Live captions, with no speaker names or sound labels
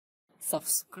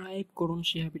Subscribe করুন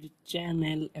শিহাবের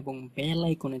channel এবং bell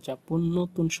আইকনে চাপুন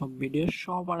নতুন সব ভিডিও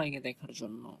সবার আগে দেখার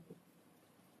জন্য।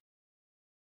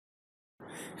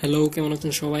 হ্যালো, কেমন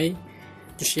আছেন সবাই?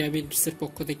 তো শিহাবিডসের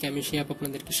পক্ষ থেকে আমি শিহাব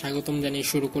আপনাদেরকে স্বাগতম জানিয়ে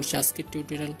শুরু করছি আজকের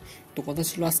টিউটোরিয়াল। তো কথা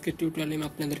ছিল আজকের টিউটোরিয়ালে আমি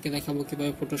আপনাদেরকে দেখাবো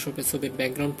কিভাবে ফটোশপে ছবির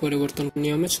ব্যাকগ্রাউন্ড পরিবর্তন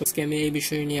নিয়মে আজকে আমি এই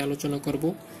বিষয় নিয়ে আলোচনা করব,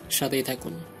 সাথেই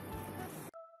থাকুন।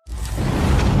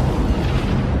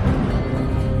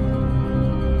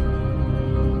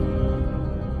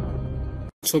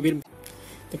 ছবির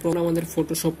তো প্রথমে আমাদের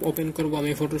ফটোশপ ওপেন করব।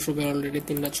 আমি ফটোশপে অলরেডি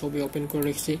 3টা ছবি ওপেন করে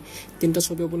রেখেছি। 3টা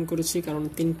ছবি ওপেন করেছি কারণ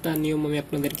 3টা নিয়ম আমি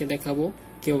আপনাদেরকে দেখাবো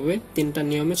কিভাবে 3টা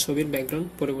নিয়মে ছবির ব্যাকগ্রাউন্ড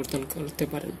পরিবর্তন করতে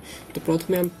পারেন। তো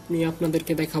প্রথমে আমি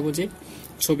আপনাদেরকে দেখাবো যে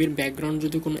ছবির ব্যাকগ্রাউন্ড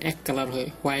যদি কোনো এক কালার হয়,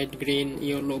 হোয়াইট, গ্রিন,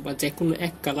 ইয়েলো বা যে কোনো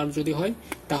এক কালার যদি হয়,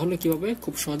 তাহলে কিভাবে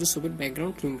খুব সহজে ছবির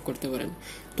ব্যাকগ্রাউন্ড রিমুভ করতে পারেন।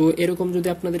 তো এরকম যদি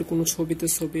আপনাদের কোনো ছবিতে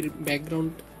ছবির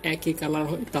ব্যাকগ্রাউন্ড একই কালার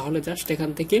হয়, তাহলে জাস্ট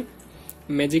এখান থেকে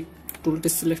ম্যাজিক টুলটি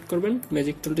সিলেক্ট করবেন।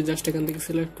 ম্যাজিক টুলটি জাস্ট এখান থেকে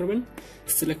সিলেক্ট করবেন।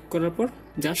 সিলেক্ট করার পর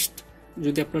জাস্ট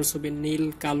যদি আপনার ছবি নীল,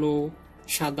 কালো,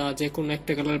 সাদা যে কোনো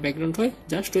একটা কালার ব্যাকগ্রাউন্ড হয়,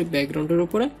 জাস্ট ওই ব্যাকগ্রাউন্ডের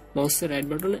উপরে মাউসের রাইট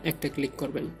বাটনে একটা ক্লিক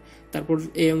করবেন। তারপর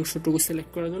এই অংশটুকু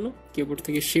সিলেক্ট করার জন্য কিবোর্ড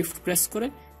থেকে শিফট প্রেস করে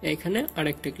এখানে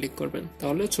আরেকটা ক্লিক করবেন,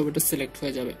 তাহলে ছবিটা সিলেক্ট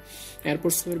হয়ে যাবে। এরপর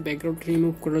ছবির ব্যাকগ্রাউন্ড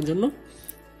রিমুভ করার জন্য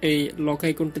এই লক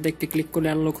আইকনটিতে একটি ক্লিক করলে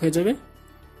আনলক হয়ে যাবে।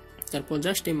 তারপর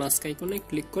জাস্ট এই মাস্ক আইকনে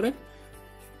ক্লিক করে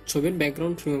ছবির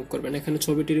ব্যাকগ্রাউন্ড রিমুভ করবেন। এখানে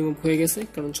ছবিটি রিমুভ হয়ে গেছে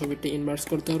কারণ ছবিটি ইনভার্স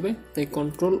করতে হবে, তাই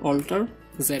কন্ট্রোল অল্টার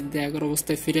জেড দিয়ে আগের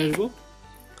অবস্থায় ফিরে আসবো,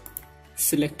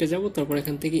 সিলেক্টে যাব, তারপর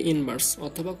এখান থেকে ইনভার্স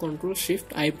অথবা কন্ট্রোল শিফট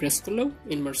আই প্রেস করলেও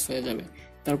ইনভার্স হয়ে যাবে।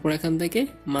 তারপর এখান থেকে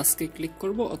মাস্কে ক্লিক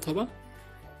করব অথবা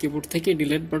কিবোর্ড থেকে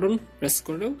ডিলিট বাটন প্রেস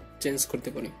করেও চেঞ্জ করতে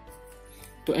পারি।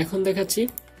 তো এখন দেখাচ্ছি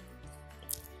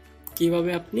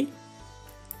কিভাবে আপনি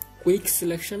কুইক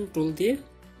সিলেকশন টুল দিয়ে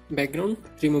ব্যাকগ্রাউন্ড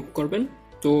রিমুভ করবেন।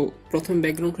 তো প্রথম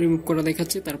ব্যাকগ্রাউন্ড রিমুভ করা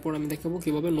দেখাচ্ছি, তারপর আমি দেখাবো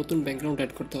কিভাবে নতুন ব্যাকগ্রাউন্ড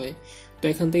অ্যাড করতে হয়। তো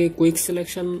এখান থেকে কুইক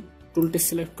সিলেকশন টুলটি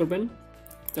সিলেক্ট করবেন,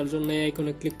 তার জন্য এই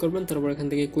আইকনে ক্লিক করবেন। তারপর এখান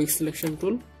থেকে কুইক সিলেকশন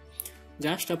টুল,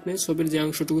 জাস্ট আপনি ছবির যে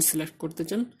অংশটুকু সিলেক্ট করতে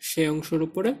চান সেই অংশের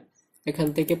উপরে এখান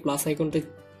থেকে প্লাস আইকনটি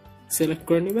সিলেক্ট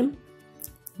করে নেবেন।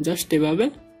 জাস্ট এভাবে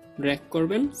ড্র্যাগ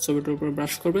করবেন, ছবিটার উপর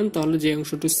ব্রাশ করবেন, তাহলে যে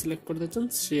অংশটুকু সিলেক্ট করতে চান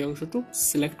সেই অংশটুকু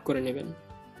সিলেক্ট করে নেবেন।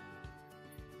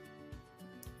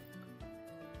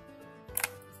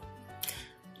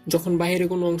 যখন বাইরে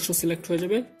কোনো অংশ সিলেক্ট হয়ে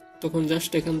যাবে তখন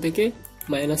জাস্ট এখান থেকে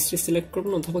 -3 সিলেক্ট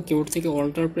করবেন অথবা কিবোর্ড থেকে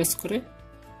অল্টার প্রেস করে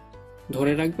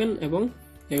ধরে রাখবেন এবং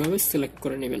এভাবে সিলেক্ট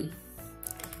করে নেবেন।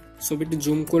 ছবিটি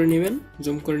জুম করে নেবেন,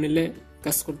 জুম করে নিলে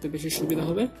কাজ করতে বেশি সুবিধা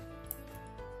হবে।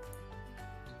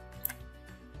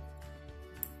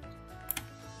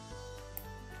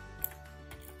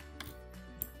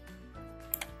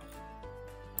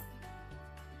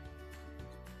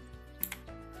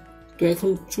 তো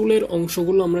এখন চুলের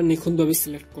অংশগুলো আমরা নিখুঁতভাবে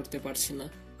সিলেক্ট করতে পারছি না।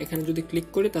 এখানে যদি ক্লিক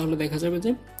করি তাহলে দেখা যাবে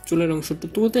যে চুলের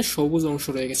অংশটুকুতে সবুজ অংশ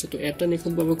রয়ে গেছে। তো এটা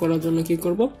নিখুঁতভাবে করার জন্য কি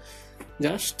করব,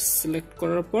 জাস্ট সিলেক্ট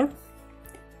করার পর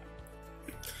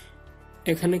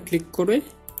এখানে ক্লিক করে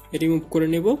রিমুভ করে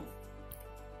নেব।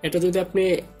 এটা যদি আপনি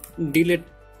ডিলিট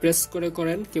প্রেস করে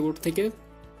করেন কিবোর্ড থেকে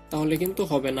তাহলে কিন্তু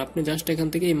হবে না। আপনি জাস্ট এখান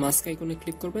থেকে এই মাস্ক আইকনে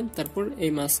ক্লিক করবেন, তারপর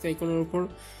এই মাস্ক আইকনের উপর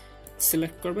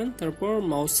সিলেক্ট করবেন, তারপর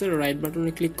মাউসের রাইট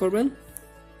বাটনে ক্লিক করবেন,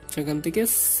 সেখান থেকে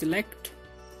সিলেক্ট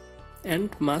এন্ড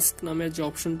মাস্ক নামের যে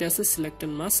অপশনটি আছে সিলেক্ট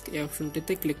এন্ড মাস্ক, এই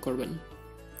অপশনটিতে ক্লিক করবেন,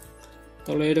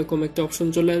 তাহলে এরকম একটা অপশন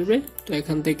চলে আসবে। তো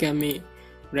এখান থেকে আমি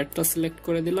রেডটা সিলেক্ট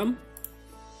করে দিলাম।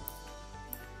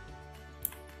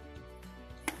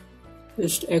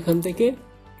 এখান থেকে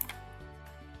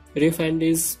রিফাইন্ড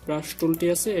ইজ ব্রাশ টুলটি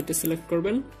আছে, এটা সিলেক্ট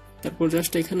করবেন, তারপর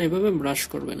জাস্ট এখানে এভাবে ব্রাশ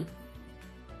করবেন।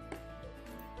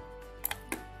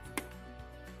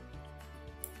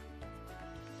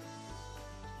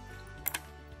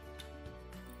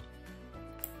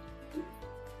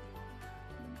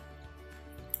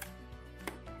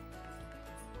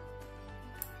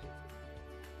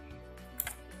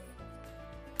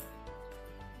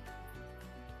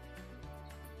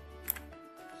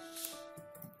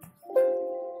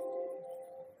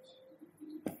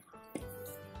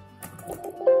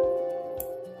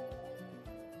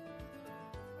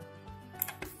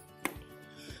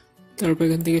 তারপর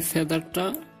এখান থেকে ফেদারটা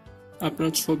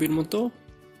আপনার ছবির মতো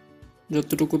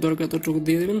যতটুকু দরকার ততটুকু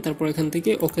দিয়ে দেবেন, তারপর এখান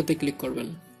থেকে ওকেতে ক্লিক করবেন,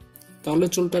 তাহলে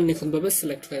চুলটা নিখুঁতভাবে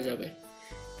সিলেক্ট হয়ে যাবে।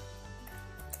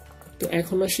 তো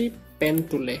এখন আসি পেন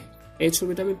টুলে। এই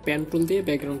ছবিটা আমি পেন টুল দিয়ে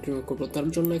ব্যাকগ্রাউন্ড রিমুভ করবো, তার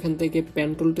জন্য এখান থেকে পেন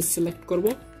টুলটি সিলেক্ট করব।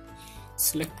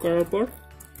 সিলেক্ট করার পর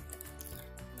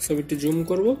ছবিটি জুম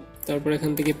করব, তারপর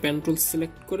এখান থেকে পেন টুল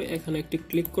সিলেক্ট করে এখানে একটি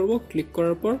ক্লিক করব। ক্লিক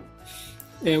করার পর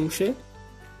এই অংশে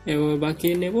এভাবে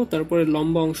বাঁকিয়ে নেব, তারপরে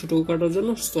লম্বা অংশটুকু কাটার জন্য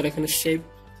এখানে শেপ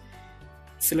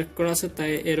সিলেক্ট করা আছে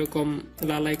তাই এরকম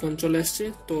লাল আইকন চলে আসছে।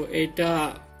 তো এইটা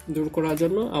দূর করার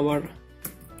জন্য আবার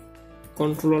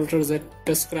কন্ট্রোল অল্টার জেড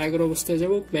প্রেস করে আগের অবস্থায়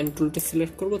যাব, পেন টুলটি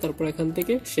সিলেক্ট করব, তারপর এখান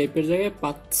থেকে শেপের জায়গায়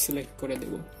পাথ সিলেক্ট করে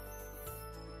দেব।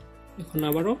 এখন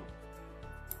আবারও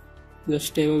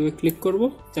জাস্ট এইভাবে ক্লিক করব,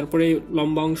 তারপরে এই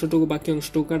লম্বা অংশটুকু বাকি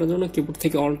অংশটুকু কাটার জন্য কিবোর্ড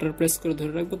থেকে অল্টার প্রেস করে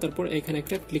ধরে রাখবো, তারপর এখানে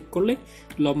একটা ক্লিক করলে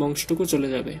লম্বা অংশটুকু চলে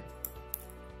যাবে।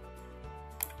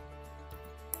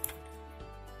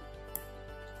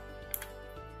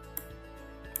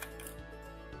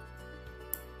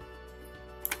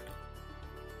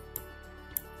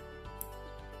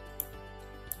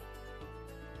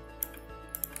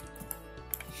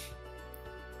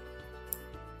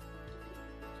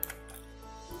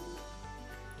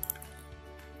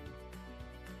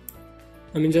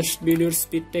 আমি জাস্ট ভিডিওর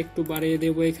স্পিডটা একটু বাড়িয়ে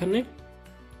দেব এখানে।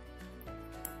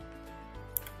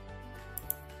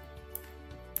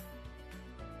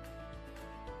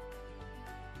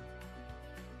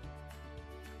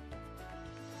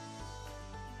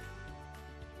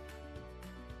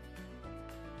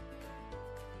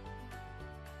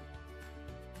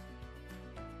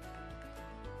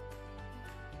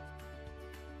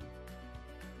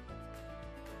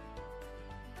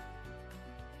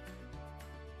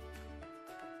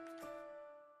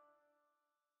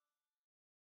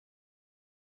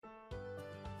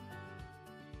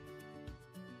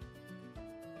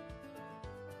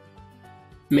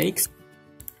 মেক্স,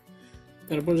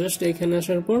 তারপর জাস্ট এখানে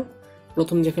আসার পর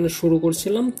প্রথম যেখানে শুরু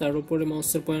করছিলাম তার উপরে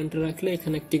মাউসের পয়েন্টার রাখলে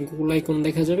এখানে একটি গোল আইকন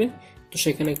দেখা যাবে, তো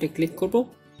সেখানে একটা ক্লিক করব,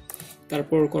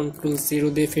 তারপর কন্ট্রোল 0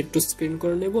 দিয়ে ফেড টু স্ক্রিন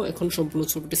করে নেব। এখন সম্পূর্ণ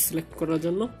ছবিটি সিলেক্ট করার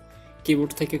জন্য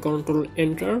কিবোর্ড থেকে কন্ট্রোল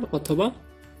এন্টার অথবা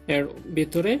এর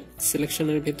ভিতরে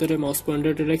সিলেকশনের ভিতরে মাউস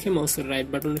পয়েন্টারটি রেখে মাউসের রাইট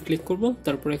বাটনে ক্লিক করব,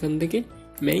 তারপর এখান থেকে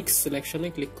মেক সিলেকশনে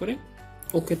ক্লিক করে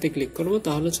ওকেতে ক্লিক করব,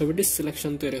 তাহলে ছবিটি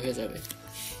সিলেকশন তৈরি হয়ে যাবে।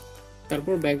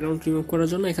 তারপর ব্যাকগ্রাউন্ড রিমুভ করার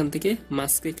জন্য এখান থেকে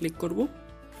মাস্কে ক্লিক করব।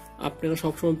 আপনারা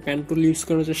সবসময় পেন টুল ইউজ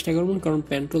করার চেষ্টা করবেন, কারণ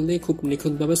পেন টুল দিয়ে খুব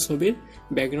নিখুঁতভাবে ছবির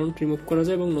ব্যাকগ্রাউন্ড রিমুভ করা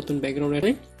যায় এবং নতুন ব্যাকগ্রাউন্ড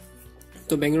এটাই।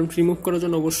 তো ব্যাকগ্রাউন্ড রিমুভ করার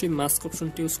জন্য অবশ্যই মাস্ক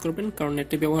অপশনটি ইউজ করবেন, কারণ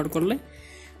এটি ব্যবহার করলে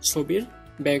ছবির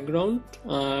ব্যাকগ্রাউন্ড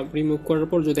রিমুভ করার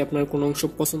পর যদি আপনার কোনো অংশ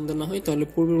পছন্দ না হয় তাহলে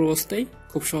পূর্বের অবস্থায়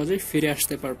খুব সহজেই ফিরে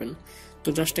আসতে পারবেন। তো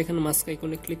জাস্ট এখানে মাস্ক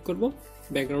আইকনে ক্লিক করব,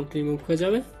 ব্যাকগ্রাউন্ড রিমুভ হয়ে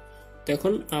যাবে। তো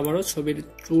এখন আবারও ছবির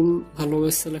টুল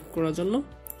ভালোভাবে সিলেক্ট করার জন্য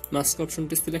মাস্ক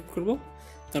অপশনটি সিলেক্ট করব,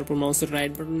 তারপর মাউসের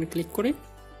রাইট বাটনে ক্লিক করে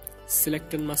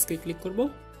সিলেক্টেড মাস্কে ক্লিক করব,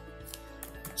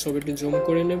 ছবিটি জুম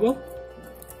করে নেব,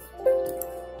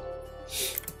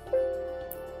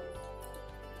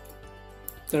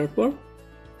 তারপর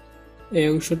এই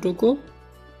অংশটুকু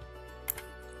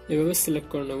এভাবে সিলেক্ট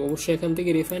করে নেব। অবশ্যই এখান থেকে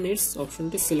রিফাইন ইটস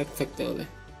অপশনটি সিলেক্ট থাকতে হবে।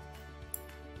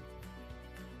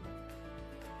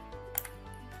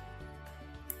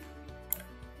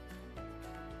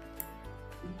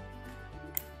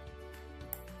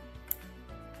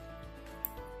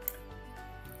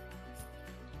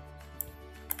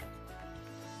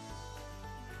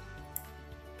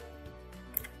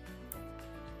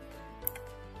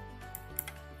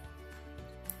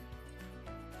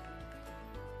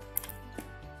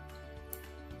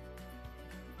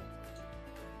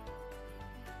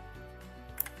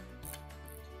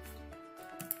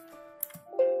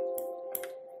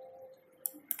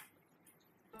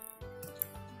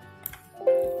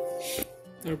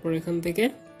 তারপর এখান থেকে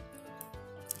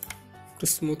একটু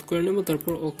স্মুথ করে নেব,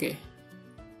 তারপর ওকে,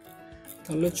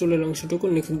 তাহলে চুলের অংশটুকু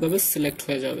নিখুঁতভাবে সিলেক্ট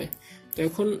হয়ে যাবে। তো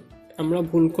এখন আমরা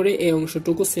ভুল করে এই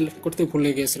অংশটুকু সিলেক্ট করতে ভুলে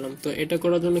গিয়েছিলাম, তো এটা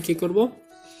করার জন্য কি করব,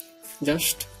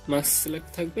 জাস্ট মাস্ক সিলেক্ট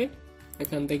থাকবে,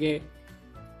 এখান থেকে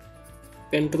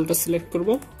পেন টুলটা সিলেক্ট করব,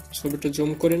 ছবিটা জুম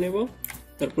করে নেব,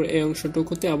 তারপর এই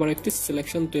অংশটুকুতে আবার একটি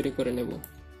সিলেকশন তৈরি করে নেব।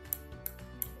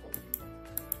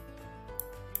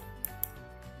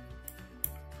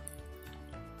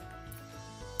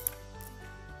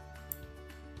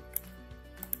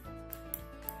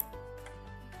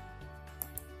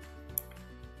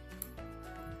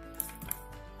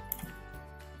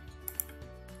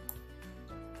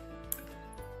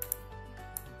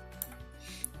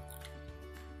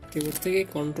 কিবোর্ড থেকে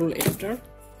কন্ট্রোল এন্টার,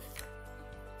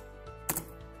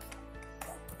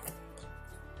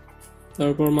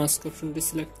 তারপর মাস্ক অপশনটি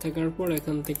সিলেক্ট থাকার পর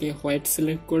এখান থেকে হোয়াইট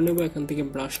সিলেক্ট করে নেব, এখান থেকে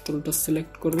ব্রাশ টুলটা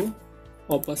সিলেক্ট করব,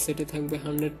 অপাসিটি থাকবে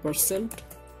 100%,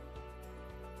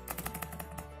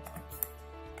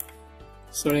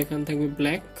 সরি এখান থাকবে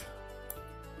ব্ল্যাক,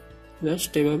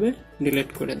 জাস্ট এভাবে ডিলিট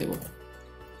করে দেব।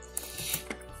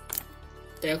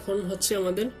 এখন হচ্ছে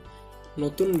আমাদের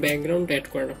নতুন ব্যাকগ্রাউন্ড অ্যাড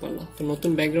করার পালা। তো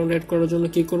নতুন ব্যাকগ্রাউন্ড অ্যাড করার জন্য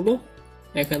কি করব,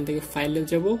 এখান থেকে ফাইলে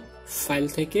যাব, ফাইল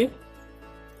থেকে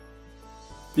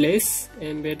প্লেস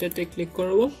এমবেডেড এ ক্লিক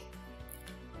করব,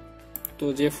 তো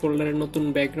যে ফোল্ডারে নতুন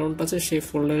ব্যাকগ্রাউন্ড আছে সেই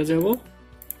ফোল্ডারে যাব,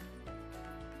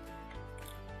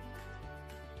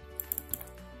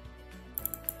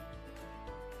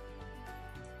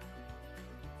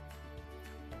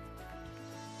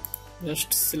 জাস্ট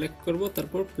সিলেক্ট করব,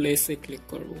 তারপর প্লেসে ক্লিক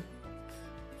করব।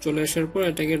 চলে আসার পর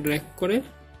এটাকে ড্র্যাগ করে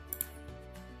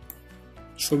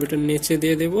ছবিটা নিচে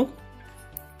দিয়ে দেব।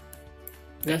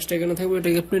 জাস্ট এখানে থাকবে,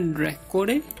 এটাকে আপনি ড্র্যাগ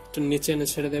করে নিচে এনে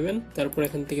ছেড়ে দেবেন। তারপর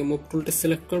এখান থেকে মুভ টুলটা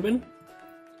সিলেক্ট করবেন,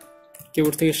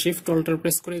 কিবোর্ড থেকে শিফট অল্টার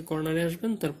প্রেস করে কর্নারে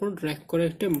আসবেন, তারপর ড্র্যাগ করে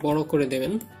একটা বড় করে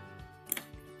দেবেন,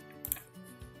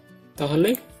 তাহলে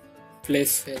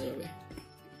প্লেস হয়ে যাবে।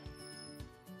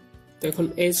 তো এখন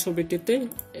এই ছবিটিতে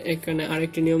এখানে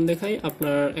আরেকটি নিয়ম দেখাই।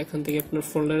 আপনার এখান থেকে আপনার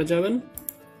ফোল্ডারে যাবেন,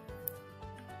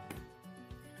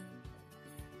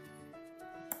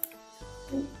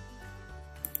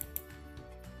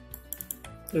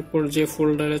 তারপর যে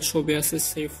ফোল্ডারে ছবি আছে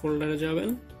সেই ফোল্ডারে যাবেন,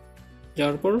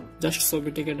 যাওয়ার পর জাস্ট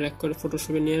ছবিটিকে ড্র্যাগ করে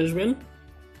ফটোশপে নিয়ে আসবেন,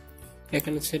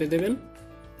 এখানে ছেড়ে দেবেন,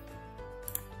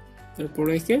 তারপর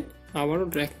একে আবারও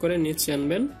ড্র্যাগ করে নিচে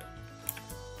আনবেন।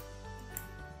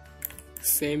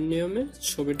 সেম নিয়মে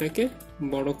ছবিটাকে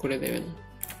বড় করে দেবেন।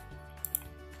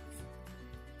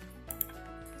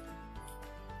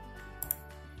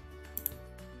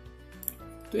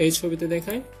 তো এই ছবিতে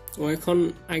দেখায় ও এখন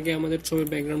আগে আমাদের ছবির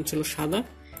ব্যাকগ্রাউন্ড ছিল সাদা,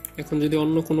 এখন যদি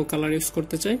অন্য কোনো কালার ইউজ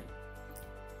করতে চাই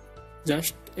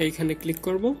জাস্ট এইখানে ক্লিক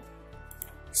করব,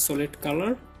 সলিড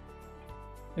কালার,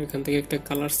 এখান থেকে একটা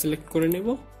কালার সিলেক্ট করে নেব,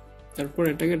 তারপর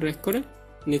এটাকে ড্র্যাগ করে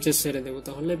নিচে ছেড়ে দেব,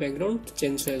 তাহলে ব্যাকগ্রাউন্ড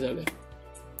চেঞ্জ হয়ে যাবে।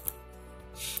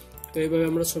 তো এইভাবে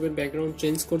আমরা ছবির ব্যাকগ্রাউন্ড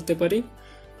চেঞ্জ করতে পারি।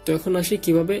 তো এখন আসি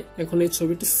কিভাবে এখন এই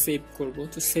ছবিটি সেভ করব।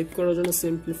 তো সেভ করার জন্য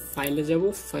সিম্পলি ফাইলে যাব,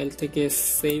 ফাইল থেকে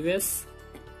সেভ এস,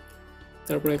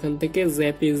 তারপর এখান থেকে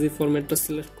জেপিজি ফরম্যাটটা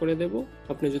সিলেক্ট করে দেব।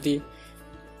 আপনি যদি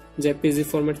জেপিজি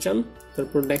ফরম্যাট চান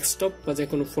তারপর ডেস্কটপ বা যে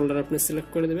কোনো ফোল্ডার আপনি সিলেক্ট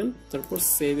করে দেবেন, তারপর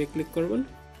সেভে ক্লিক করবেন,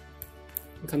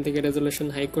 এখান থেকে রেজোলিউশন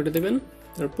হাই করে দেবেন,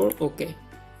 তারপর ওকে।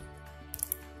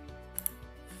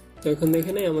 তো এখন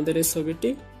দেখেন আমাদের এই ছবিটি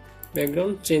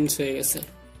ব্যাকগ্রাউন্ড চেঞ্জ হয়ে গেছে।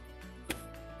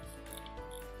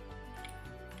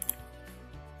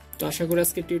 তো আশা করি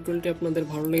আজকে টিউটোরিয়ালটি আপনাদের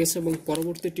ভালো লেগেছে এবং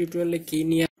পরবর্তী টিউটোরিয়ালে কি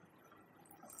নিয়ে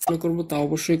করব তা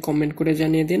অবশ্যই কমেন্ট করে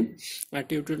জানিয়ে দিন। আর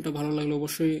টিউটোরিয়ালটা ভালো লাগলে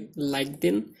অবশ্যই লাইক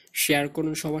দিন, শেয়ার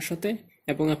করুন সবার সাথে,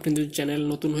 এবং আপনি যদি চ্যানেল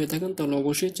নতুন হয়ে থাকেন তাহলে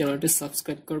অবশ্যই চ্যানেলটি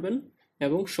সাবস্ক্রাইব করবেন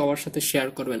এবং সবার সাথে শেয়ার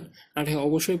করবেন। আর হ্যাঁ,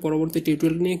 অবশ্যই পরবর্তী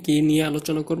টিউটোরিয়াল নিয়ে কি নিয়ে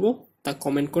আলোচনা করব তা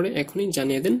কমেন্ট করে এখনই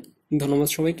জানিয়ে দিন। ধন্যবাদ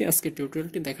সবাইকে আজকে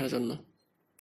টিউটোরিয়ালটি দেখার জন্য।